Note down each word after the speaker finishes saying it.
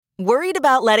Worried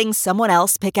about letting someone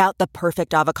else pick out the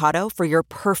perfect avocado for your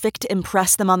perfect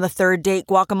impress them on the third date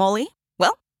guacamole?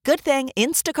 Well, good thing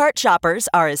Instacart shoppers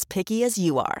are as picky as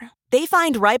you are. They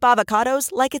find ripe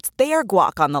avocados like it's their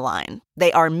guac on the line.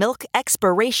 They are milk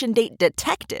expiration date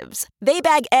detectives. They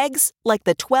bag eggs like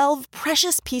the 12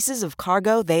 precious pieces of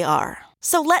cargo they are.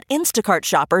 So let Instacart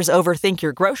shoppers overthink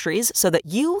your groceries so that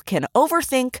you can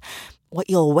overthink what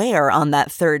you'll wear on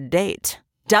that third date.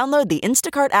 Download the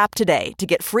Instacart app today to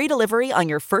get free delivery on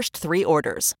your first 3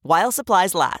 orders, while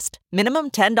supplies last.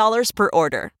 Minimum $10 per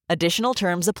order. Additional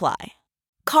terms apply.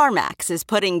 CarMax is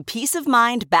putting peace of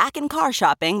mind back in car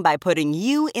shopping by putting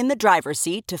you in the driver's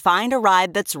seat to find a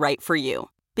ride that's right for you.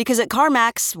 Because at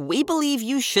CarMax, we believe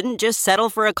you shouldn't just settle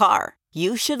for a car.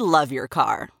 You should love your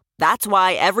car. That's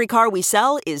why every car we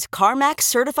sell is CarMax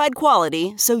certified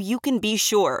quality, so you can be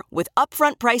sure with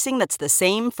upfront pricing that's the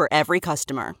same for every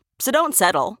customer. So don't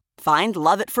settle. Find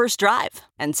love at first drive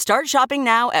and start shopping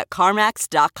now at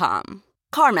CarMax.com.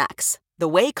 CarMax, the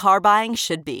way car buying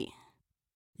should be.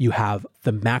 You have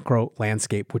the macro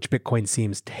landscape, which Bitcoin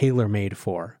seems tailor-made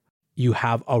for. You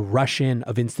have a rush in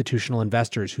of institutional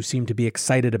investors who seem to be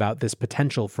excited about this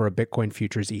potential for a Bitcoin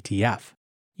futures ETF.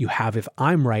 You have, if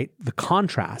I'm right, the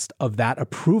contrast of that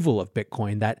approval of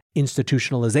Bitcoin, that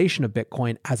institutionalization of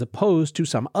Bitcoin, as opposed to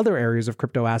some other areas of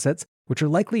crypto assets, which are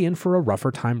likely in for a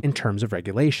rougher time in terms of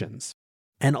regulations.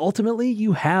 And ultimately,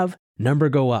 you have Number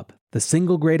Go Up, the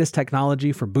single greatest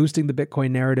technology for boosting the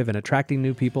Bitcoin narrative and attracting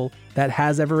new people that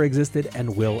has ever existed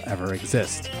and will ever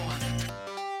exist.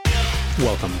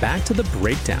 Welcome back to The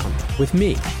Breakdown with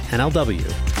me,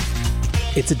 NLW.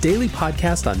 It's a daily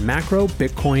podcast on macro,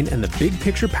 Bitcoin, and the big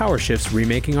picture power shifts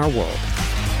remaking our world.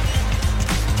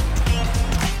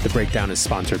 The Breakdown is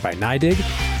sponsored by NYDIG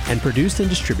and produced and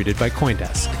distributed by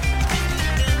CoinDesk.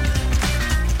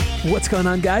 What's going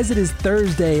on, guys? It is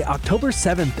Thursday, October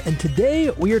 7th, and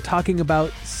today we are talking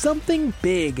about something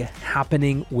big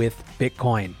happening with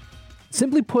Bitcoin.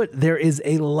 Simply put, there is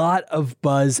a lot of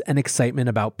buzz and excitement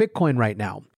about Bitcoin right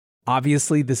now.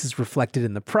 Obviously, this is reflected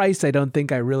in the price. I don't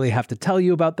think I really have to tell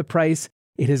you about the price.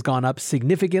 It has gone up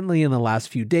significantly in the last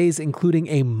few days, including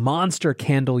a monster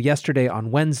candle yesterday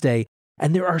on Wednesday.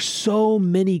 And there are so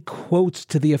many quotes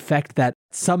to the effect that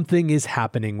something is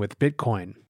happening with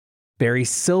Bitcoin. Barry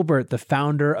Silbert, the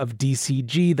founder of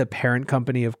DCG, the parent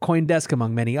company of CoinDesk,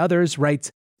 among many others,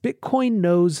 writes, "Bitcoin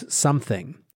knows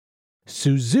something."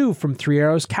 Su Zhu from Three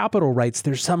Arrows Capital writes,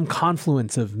 "There's some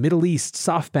confluence of Middle East,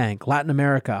 SoftBank, Latin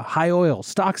America, high oil,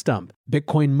 stocks dump,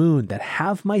 Bitcoin moon that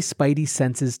have my spidey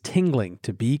senses tingling,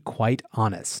 to be quite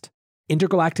honest.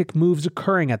 Intergalactic moves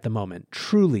occurring at the moment,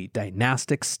 truly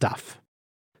dynastic stuff."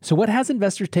 So what has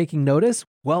investors taking notice?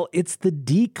 Well, it's the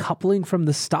decoupling from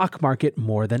the stock market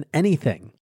more than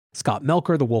anything. Scott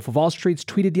Melker, the Wolf of Wall Street,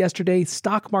 tweeted yesterday,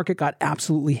 "Stock market got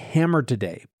absolutely hammered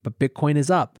today, but Bitcoin is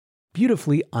up.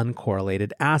 Beautifully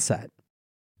uncorrelated asset."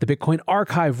 The Bitcoin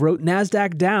Archive wrote,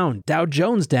 "NASDAQ down, Dow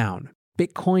Jones down,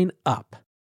 Bitcoin up.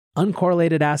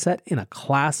 Uncorrelated asset in a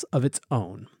class of its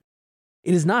own."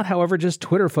 It is not, however, just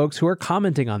Twitter folks who are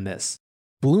commenting on this.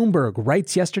 Bloomberg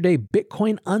writes yesterday,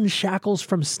 "Bitcoin unshackles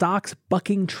from stocks,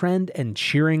 bucking trend and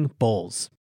cheering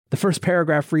bulls." The first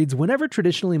paragraph reads, "Whenever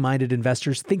traditionally minded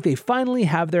investors think they finally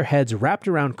have their heads wrapped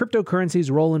around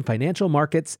cryptocurrency's role in financial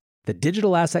markets, the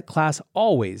digital asset class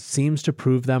always seems to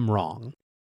prove them wrong."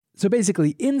 So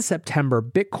basically, in September,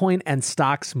 Bitcoin and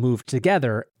stocks moved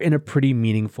together in a pretty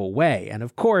meaningful way. And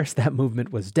of course, that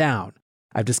movement was down.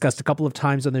 I've discussed a couple of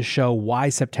times on this show why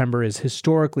September is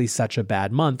historically such a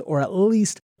bad month, or at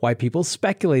least why people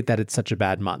speculate that it's such a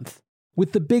bad month.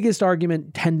 With the biggest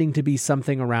argument tending to be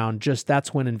something around just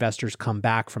that's when investors come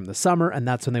back from the summer and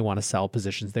that's when they want to sell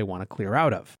positions they want to clear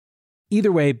out of.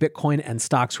 Either way, Bitcoin and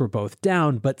stocks were both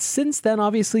down, but since then,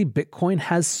 obviously, Bitcoin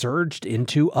has surged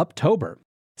into Uptober.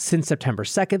 Since September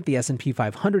 2nd, the S&P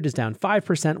 500 is down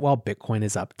 5%, while Bitcoin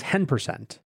is up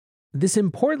 10%. This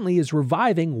importantly is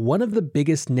reviving one of the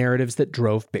biggest narratives that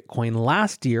drove Bitcoin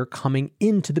last year coming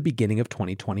into the beginning of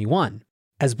 2021.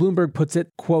 As Bloomberg puts it,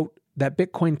 quote, that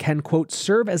Bitcoin can, quote,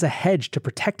 serve as a hedge to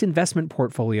protect investment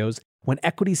portfolios when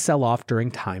equities sell off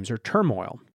during times of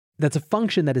turmoil. That's a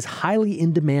function that is highly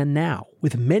in demand now,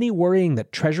 with many worrying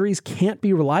that treasuries can't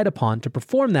be relied upon to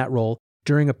perform that role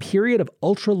during a period of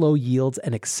ultra-low yields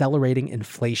and accelerating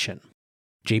inflation.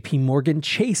 JP Morgan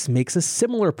Chase makes a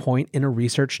similar point in a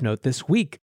research note this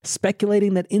week,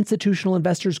 speculating that institutional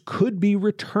investors could be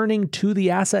returning to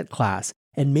the asset class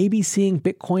and maybe seeing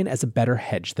Bitcoin as a better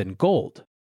hedge than gold.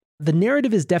 The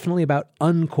narrative is definitely about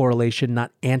uncorrelation,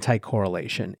 not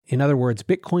anti-correlation. In other words,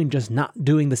 Bitcoin just not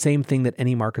doing the same thing that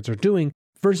any markets are doing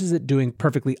versus it doing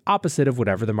perfectly opposite of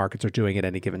whatever the markets are doing at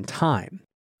any given time.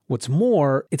 What's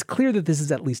more, it's clear that this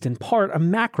is at least in part a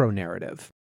macro narrative.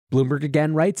 Bloomberg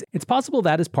again writes, it's possible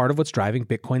that is part of what's driving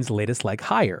Bitcoin's latest leg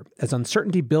higher, as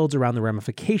uncertainty builds around the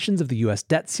ramifications of the US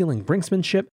debt ceiling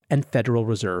brinksmanship and Federal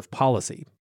Reserve policy.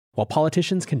 While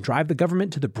politicians can drive the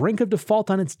government to the brink of default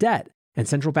on its debt, and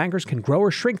central bankers can grow or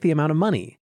shrink the amount of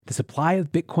money, the supply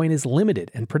of Bitcoin is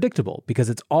limited and predictable because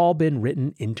it's all been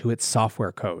written into its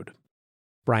software code.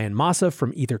 Brian Massa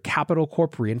from Ether Capital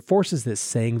Corp reinforces this,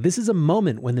 saying this is a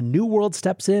moment when the new world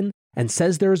steps in and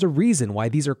says there is a reason why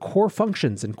these are core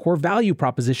functions and core value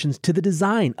propositions to the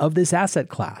design of this asset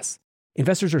class.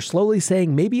 Investors are slowly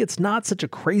saying maybe it's not such a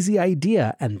crazy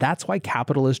idea, and that's why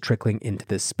capital is trickling into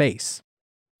this space.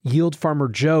 Yield Farmer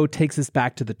Joe takes us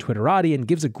back to the Twitterati and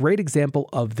gives a great example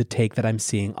of the take that I'm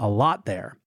seeing a lot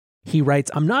there. He writes,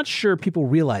 I'm not sure people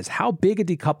realize how big a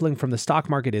decoupling from the stock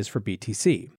market is for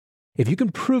BTC. If you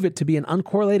can prove it to be an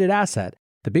uncorrelated asset,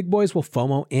 the big boys will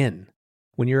FOMO in.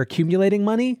 When you're accumulating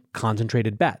money,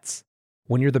 concentrated bets.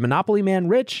 When you're the monopoly man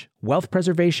rich, wealth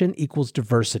preservation equals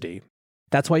diversity.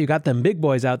 That's why you got them big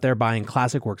boys out there buying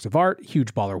classic works of art,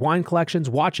 huge baller wine collections,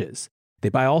 watches. They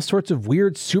buy all sorts of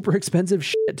weird, super expensive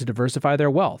shit to diversify their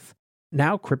wealth.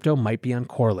 Now crypto might be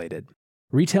uncorrelated.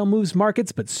 Retail moves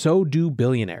markets, but so do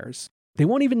billionaires. They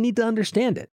won't even need to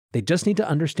understand it. They just need to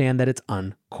understand that it's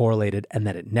uncorrelated and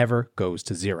that it never goes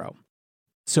to zero.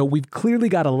 So we've clearly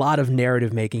got a lot of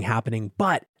narrative making happening,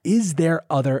 but is there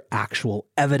other actual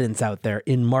evidence out there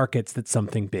in markets that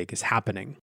something big is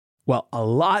happening? Well, a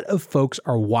lot of folks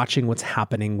are watching what's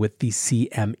happening with the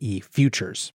CME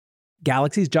futures.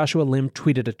 Galaxy's Joshua Lim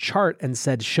tweeted a chart and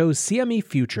said shows CME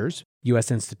futures,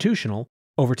 US institutional,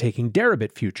 overtaking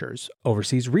Deribit futures,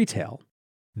 overseas retail.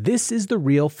 This is the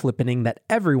real flippening that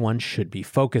everyone should be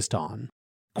focused on.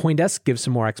 CoinDesk gives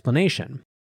some more explanation.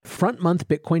 Front-month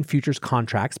Bitcoin futures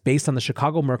contracts based on the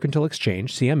Chicago Mercantile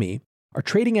Exchange, CME, are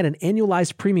trading at an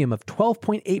annualized premium of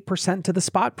 12.8% to the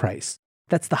spot price.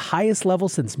 That's the highest level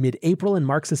since mid-April and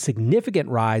marks a significant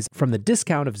rise from the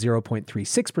discount of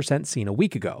 0.36% seen a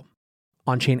week ago.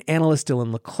 On-chain analyst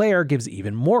Dylan LeClaire gives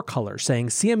even more color, saying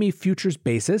CME futures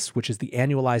basis, which is the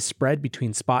annualized spread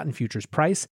between spot and futures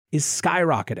price, is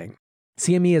skyrocketing.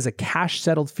 CME is a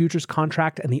cash-settled futures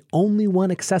contract and the only one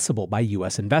accessible by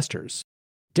US investors.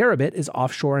 Deribit is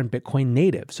offshore and Bitcoin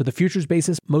native, so the futures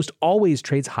basis most always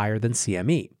trades higher than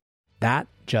CME. That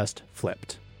just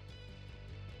flipped.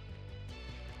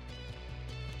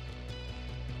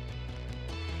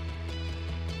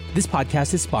 This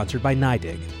podcast is sponsored by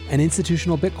NYDIG, an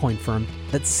institutional Bitcoin firm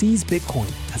that sees Bitcoin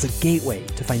as a gateway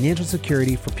to financial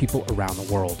security for people around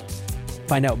the world.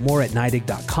 Find out more at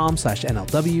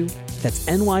NYDIG.com/NLW. That's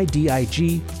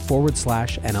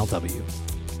NYDIG/NLW.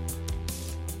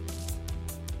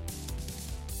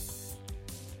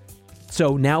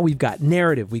 So now we've got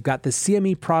narrative. We've got the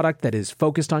CME product that is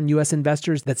focused on US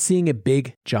investors that's seeing a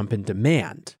big jump in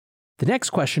demand. The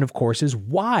next question, of course, is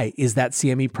why is that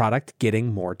CME product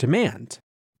getting more demand?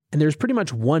 And there's pretty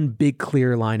much one big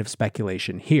clear line of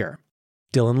speculation here.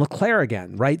 Dylan LeClaire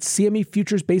again writes, CME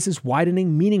futures basis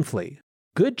widening meaningfully.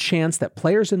 Good chance that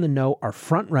players in the know are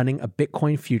front-running a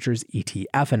Bitcoin futures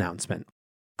ETF announcement.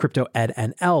 Crypto Ed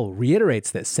NL reiterates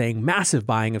this, saying massive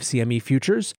buying of CME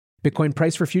futures. Bitcoin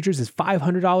price for futures is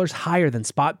 $500 higher than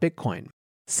spot Bitcoin.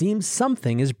 Seems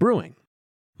something is brewing.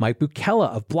 Mike Bukella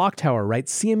of Block Tower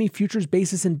writes CME futures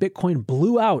basis in Bitcoin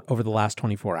blew out over the last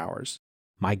 24 hours.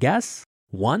 My guess?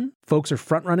 1, folks are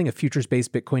front-running a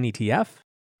futures-based Bitcoin ETF.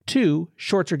 2,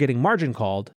 shorts are getting margin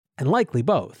called, and likely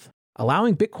both,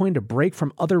 allowing Bitcoin to break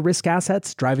from other risk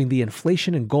assets, driving the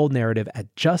inflation and gold narrative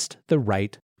at just the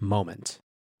right moment.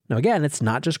 Now again, it's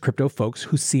not just crypto folks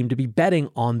who seem to be betting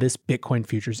on this Bitcoin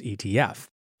futures ETF.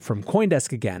 From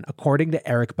CoinDesk again, according to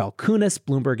Eric Balkunas,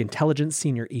 Bloomberg Intelligence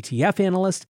senior ETF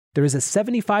analyst, there is a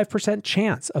 75%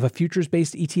 chance of a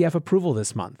futures-based ETF approval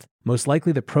this month, most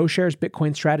likely the ProShares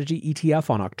Bitcoin Strategy ETF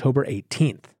on October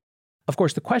 18th. Of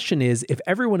course, the question is, if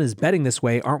everyone is betting this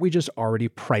way, aren't we just already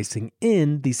pricing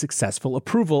in the successful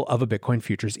approval of a Bitcoin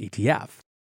futures ETF?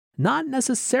 Not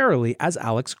necessarily, as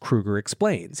Alex Kruger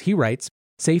explains. He writes,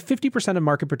 say 50% of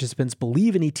market participants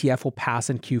believe an ETF will pass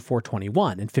in Q4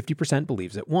 21 and 50%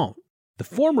 believes it won't. The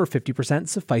former 50%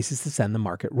 suffices to send the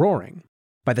market roaring.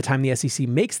 By the time the SEC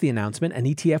makes the announcement, an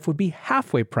ETF would be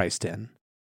halfway priced in.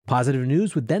 Positive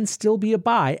news would then still be a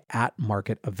buy at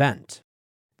market event.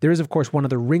 There is, of course, one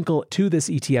other wrinkle to this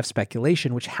ETF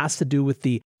speculation, which has to do with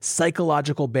the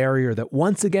psychological barrier that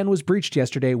once again was breached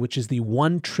yesterday, which is the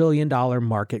 $1 trillion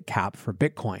market cap for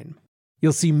Bitcoin.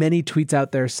 You'll see many tweets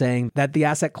out there saying that the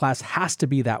asset class has to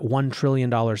be that $1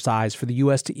 trillion size for the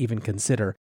US to even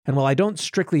consider. And while I don't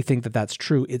strictly think that that's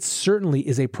true, it certainly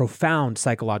is a profound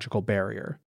psychological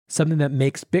barrier, something that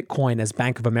makes Bitcoin, as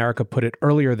Bank of America put it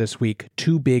earlier this week,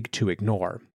 too big to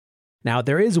ignore. Now,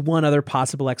 there is one other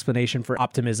possible explanation for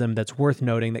optimism that's worth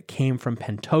noting that came from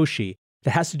Pentoshi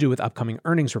that has to do with upcoming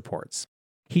earnings reports.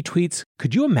 He tweets,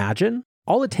 "Could you imagine?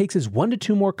 All it takes is 1 to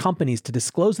 2 more companies to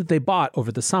disclose that they bought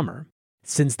over the summer.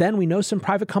 Since then, we know some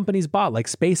private companies bought, like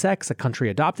SpaceX, a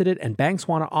country adopted it, and banks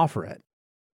want to offer it."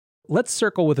 Let's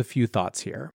circle with a few thoughts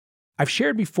here. I've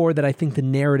shared before that I think the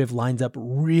narrative lines up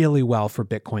really well for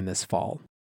Bitcoin this fall.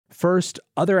 First,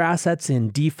 other assets in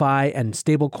DeFi and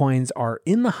stablecoins are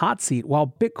in the hot seat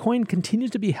while Bitcoin continues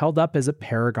to be held up as a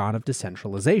paragon of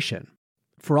decentralization.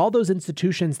 For all those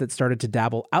institutions that started to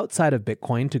dabble outside of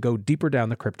Bitcoin to go deeper down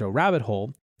the crypto rabbit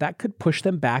hole, that could push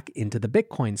them back into the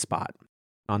Bitcoin spot.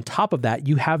 On top of that,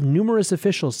 you have numerous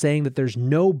officials saying that there's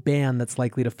no ban that's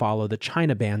likely to follow the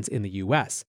China bans in the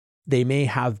US. They may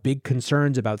have big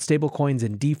concerns about stablecoins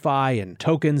and DeFi and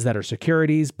tokens that are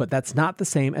securities, but that's not the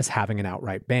same as having an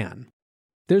outright ban.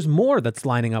 There's more that's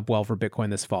lining up well for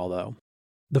Bitcoin this fall, though.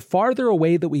 The farther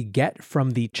away that we get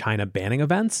from the China banning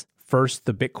events, first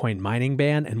the Bitcoin mining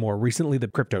ban and more recently the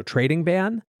crypto trading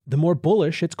ban, the more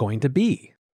bullish it's going to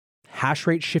be. Hash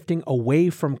rate shifting away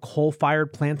from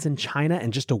coal-fired plants in China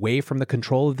and just away from the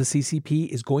control of the CCP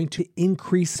is going to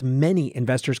increase many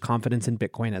investors' confidence in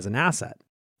Bitcoin as an asset.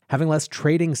 Having less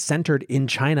trading centered in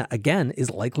China, again, is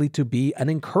likely to be an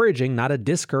encouraging, not a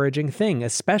discouraging thing,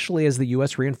 especially as the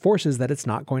US reinforces that it's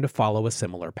not going to follow a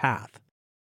similar path.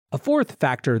 A fourth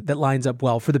factor that lines up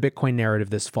well for the Bitcoin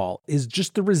narrative this fall is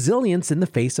just the resilience in the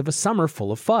face of a summer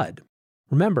full of FUD.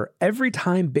 Remember, every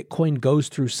time Bitcoin goes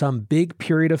through some big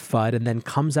period of FUD and then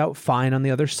comes out fine on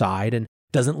the other side and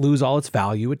doesn't lose all its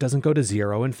value, it doesn't go to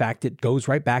zero, in fact, it goes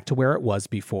right back to where it was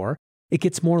before, it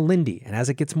gets more lindy, and as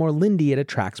it gets more lindy, it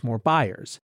attracts more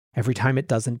buyers. Every time it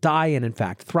doesn't die and in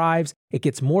fact thrives, it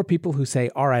gets more people who say,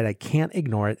 all right, I can't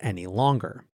ignore it any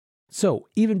longer. So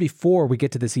even before we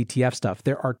get to this ETF stuff,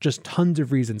 there are just tons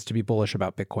of reasons to be bullish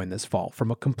about Bitcoin this fall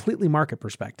from a completely market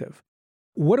perspective.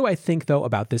 What do I think, though,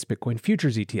 about this Bitcoin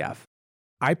futures ETF?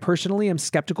 I personally am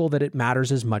skeptical that it matters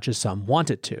as much as some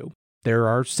want it to. There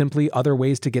are simply other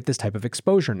ways to get this type of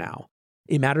exposure now.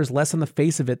 It matters less on the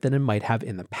face of it than it might have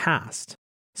in the past.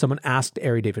 Someone asked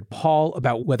Ari David Paul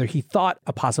about whether he thought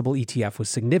a possible ETF was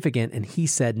significant, and he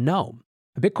said no.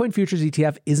 A Bitcoin futures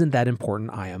ETF isn't that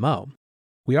important IMO.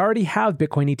 We already have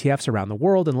Bitcoin ETFs around the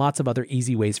world and lots of other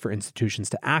easy ways for institutions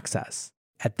to access.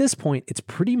 At this point, it's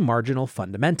pretty marginal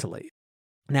fundamentally.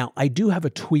 Now, I do have a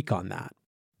tweak on that.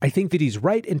 I think that he's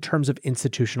right in terms of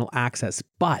institutional access,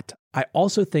 but I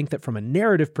also think that from a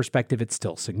narrative perspective, it's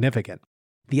still significant.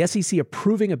 The SEC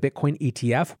approving a Bitcoin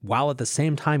ETF while at the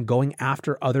same time going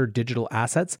after other digital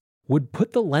assets would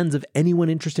put the lens of anyone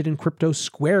interested in crypto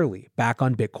squarely back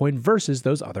on Bitcoin versus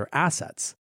those other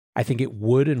assets. I think it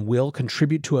would and will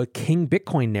contribute to a King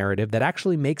Bitcoin narrative that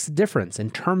actually makes a difference in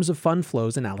terms of fund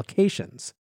flows and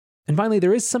allocations. And finally,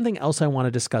 there is something else I want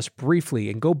to discuss briefly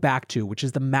and go back to, which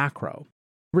is the macro.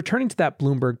 Returning to that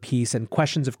Bloomberg piece and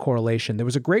questions of correlation, there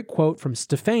was a great quote from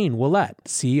Stéphane Ouellet,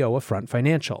 CEO of Front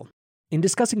Financial. In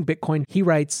discussing Bitcoin, he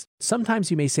writes,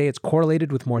 "Sometimes you may say it's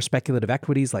correlated with more speculative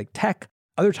equities like tech.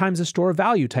 Other times a store of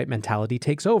value type mentality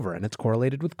takes over and it's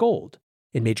correlated with gold.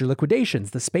 In major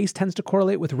liquidations, the space tends to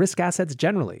correlate with risk assets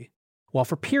generally. While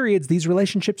for periods these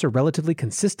relationships are relatively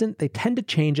consistent, they tend to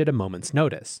change at a moment's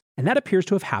notice. And that appears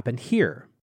to have happened here.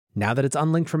 Now that it's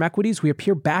unlinked from equities, we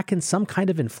appear back in some kind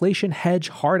of inflation hedge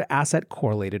hard asset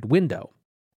correlated window."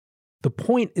 The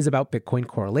point is about Bitcoin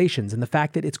correlations and the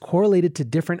fact that it's correlated to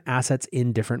different assets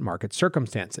in different market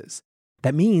circumstances.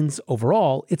 That means,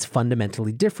 overall, it's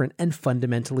fundamentally different and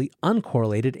fundamentally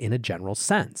uncorrelated in a general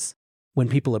sense. When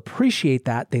people appreciate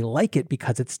that, they like it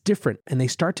because it's different and they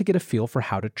start to get a feel for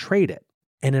how to trade it.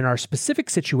 And in our specific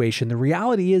situation, the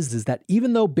reality is that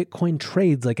even though Bitcoin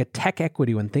trades like a tech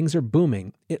equity when things are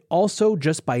booming, it also,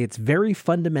 just by its very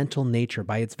fundamental nature,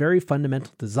 by its very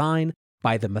fundamental design,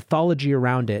 by the mythology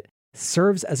around it,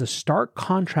 serves as a stark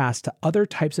contrast to other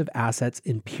types of assets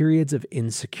in periods of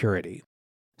insecurity.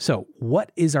 So,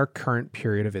 what is our current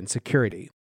period of insecurity?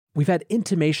 We've had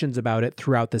intimations about it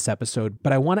throughout this episode,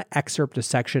 but I want to excerpt a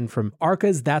section from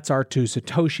Arca's That's Our Two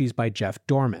Satoshis by Jeff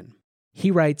Dorman.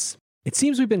 He writes, "It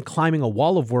seems we've been climbing a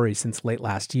wall of worry since late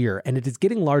last year, and it is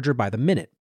getting larger by the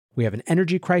minute. We have an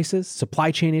energy crisis,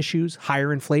 supply chain issues,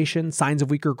 higher inflation, signs of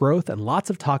weaker growth, and lots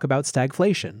of talk about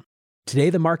stagflation. Today,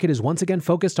 the market is once again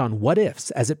focused on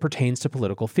what-ifs as it pertains to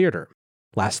political theater.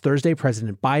 Last Thursday,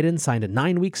 President Biden signed a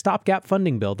 9-week stopgap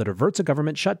funding bill that averts a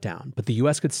government shutdown, but the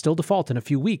U.S. could still default in a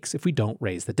few weeks if we don't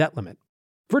raise the debt limit.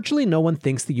 Virtually no one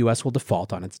thinks the U.S. will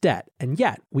default on its debt, and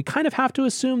yet we kind of have to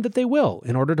assume that they will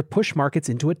in order to push markets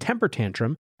into a temper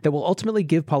tantrum that will ultimately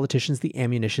give politicians the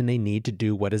ammunition they need to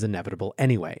do what is inevitable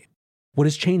anyway. What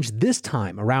has changed this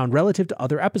time around relative to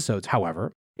other episodes,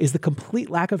 however, is the complete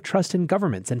lack of trust in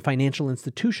governments and financial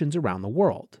institutions around the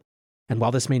world. And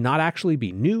while this may not actually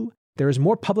be new, there is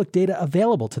more public data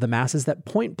available to the masses that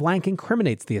point blank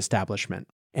incriminates the establishment,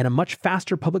 and a much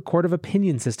faster public court of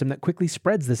opinion system that quickly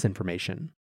spreads this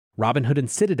information. Robinhood and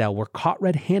Citadel were caught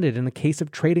red-handed in a case of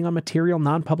trading on material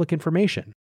non-public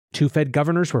information. 2 Fed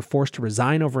governors were forced to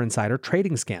resign over insider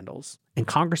trading scandals, and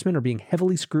congressmen are being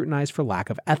heavily scrutinized for lack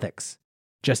of ethics.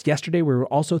 Just yesterday, we were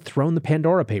also thrown the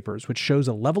Pandora Papers, which shows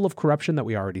a level of corruption that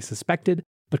we already suspected,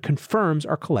 but confirms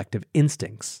our collective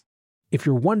instincts. If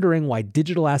you're wondering why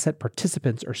digital asset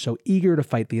participants are so eager to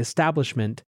fight the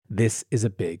establishment, this is a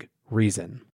big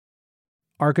reason.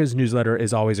 Arca's newsletter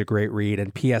is always a great read,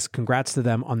 and P.S. congrats to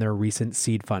them on their recent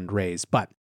seed fund raise. But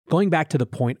going back to the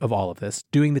point of all of this,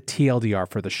 doing the TLDR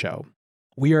for the show,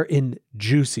 we are in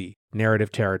juicy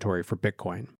narrative territory for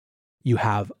Bitcoin. You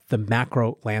have the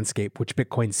macro landscape, which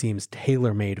Bitcoin seems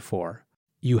tailor-made for.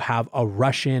 You have a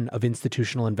rush in of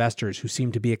institutional investors who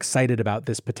seem to be excited about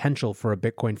this potential for a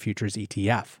Bitcoin futures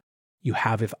ETF. You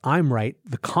have, if I'm right,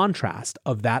 the contrast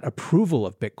of that approval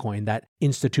of Bitcoin, that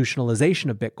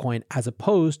institutionalization of Bitcoin, as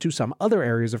opposed to some other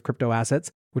areas of crypto assets,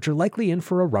 which are likely in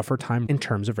for a rougher time in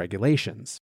terms of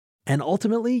regulations. And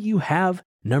ultimately, you have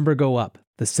Number Go Up,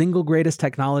 the single greatest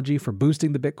technology for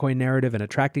boosting the Bitcoin narrative and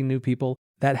attracting new people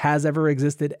that has ever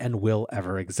existed and will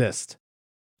ever exist.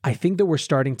 I think that we're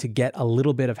starting to get a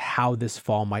little bit of how this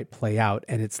fall might play out,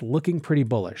 and it's looking pretty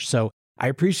bullish. So I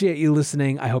appreciate you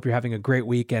listening. I hope you're having a great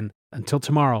week, and until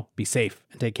tomorrow, be safe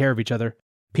and take care of each other.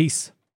 Peace.